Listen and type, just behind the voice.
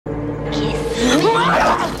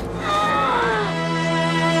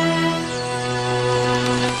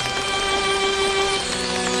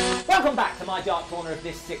corner of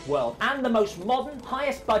this sick world, and the most modern,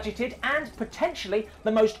 highest budgeted, and potentially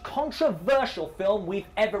the most controversial film we've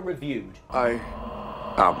ever reviewed. I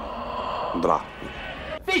am Dracula.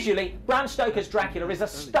 Visually, Bram Stoker's Dracula is a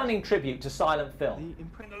stunning tribute to silent film,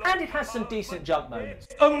 and it has some decent jump moments.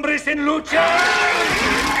 Hombres en lucha!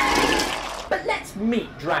 But let's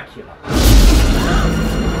meet Dracula.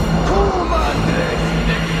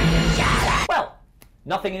 Well,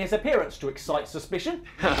 nothing in his appearance to excite suspicion,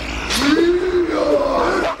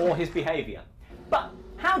 or his behaviour. But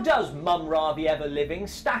how does Mum-Ra the Ever-Living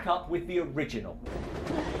stack up with the original?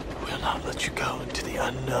 We'll not let you go into the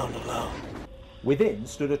unknown alone. Within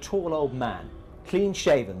stood a tall old man,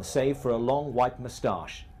 clean-shaven save for a long white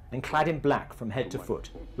moustache, and clad in black from head to foot,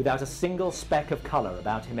 without a single speck of colour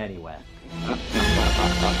about him anywhere.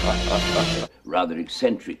 Rather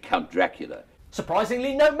eccentric Count Dracula.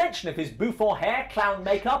 Surprisingly, no mention of his bouffant hair, clown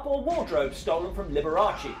makeup, or wardrobe stolen from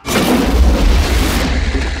Liberace.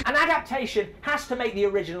 An adaptation has to make the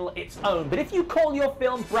original its own, but if you call your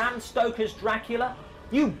film Bram Stoker's Dracula,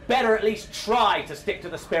 you better at least try to stick to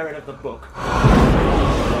the spirit of the book.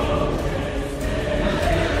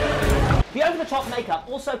 The over-the-top makeup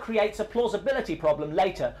also creates a plausibility problem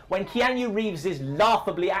later when Keanu Reeves'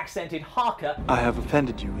 laughably accented Harker I have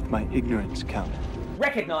offended you with my ignorance, Count.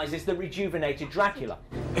 recognises the rejuvenated Dracula.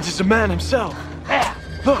 It is a man himself. There!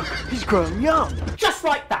 Look, he's grown young. Just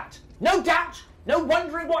like that! No doubt! No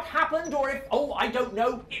wondering what happened, or if, oh, I don't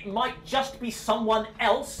know, it might just be someone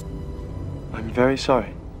else. I'm very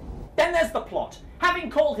sorry. Then there's the plot. Having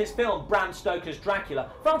called his film Bram Stoker's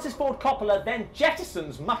Dracula, Francis Ford Coppola then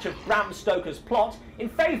jettisons much of Bram Stoker's plot in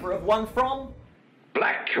favour of one from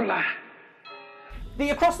Blackula. The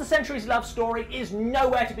Across the Centuries love story is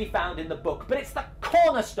nowhere to be found in the book, but it's the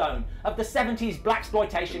cornerstone of the 70s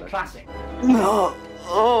blaxploitation classic. No,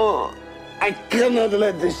 oh, I cannot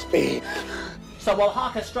let this be. So while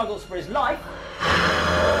Harker struggles for his life,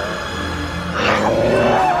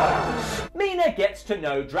 Mina gets to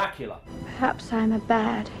know Dracula. Perhaps I'm a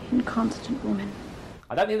bad, inconstant woman.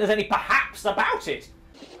 I don't think there's any perhaps about it.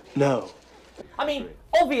 No. I mean,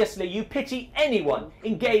 obviously you pity anyone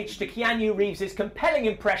engaged to Keanu Reeves' compelling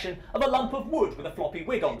impression of a lump of wood with a floppy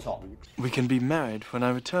wig on top. We can be married when I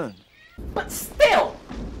return. But still!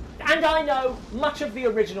 And I know much of the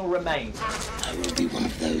original remains. I will be one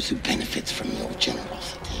of those who benefits from your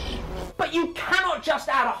generosity. But you cannot just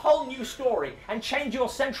add a whole new story and change your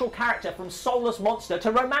central character from soulless monster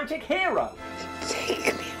to romantic hero. Take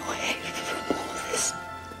me away from all this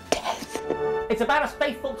death. It's about as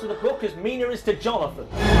faithful to the book as Mina is to Jonathan.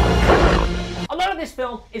 A lot of this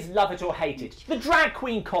film is love it or hate it. The drag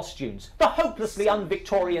queen costumes, the hopelessly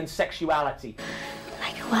un-Victorian sexuality.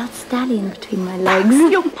 Like a wild stallion between my legs.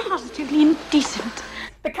 You're positively indecent.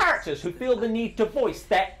 The characters who feel the need to voice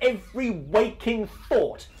their every waking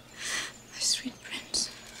thought. My sweet prince.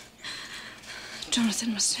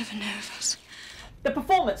 Jonathan must never know of us. The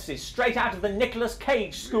performances straight out of the Nicolas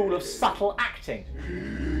Cage school of subtle acting.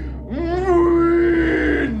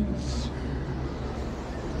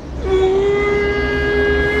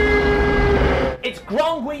 It's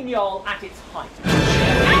Grand Guignol at its height.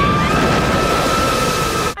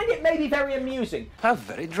 And it may be very amusing. How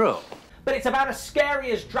very droll. But it's about as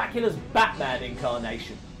scary as Dracula's Batman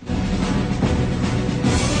incarnation.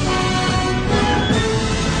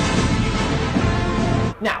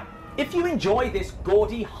 Now, if you enjoy this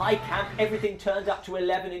gaudy, high-camp, everything turned up to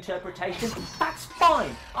 11 interpretation, that's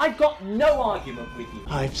fine. I've got no argument with you.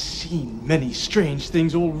 I've seen many strange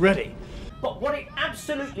things already. But what it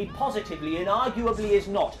absolutely, positively, inarguably is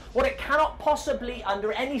not, what it cannot possibly,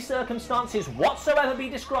 under any circumstances whatsoever, be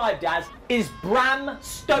described as, is Bram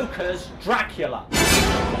Stoker's Dracula.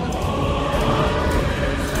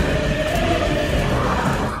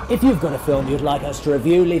 If you've got a film you'd like us to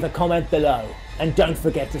review, leave a comment below. And don't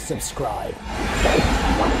forget to subscribe.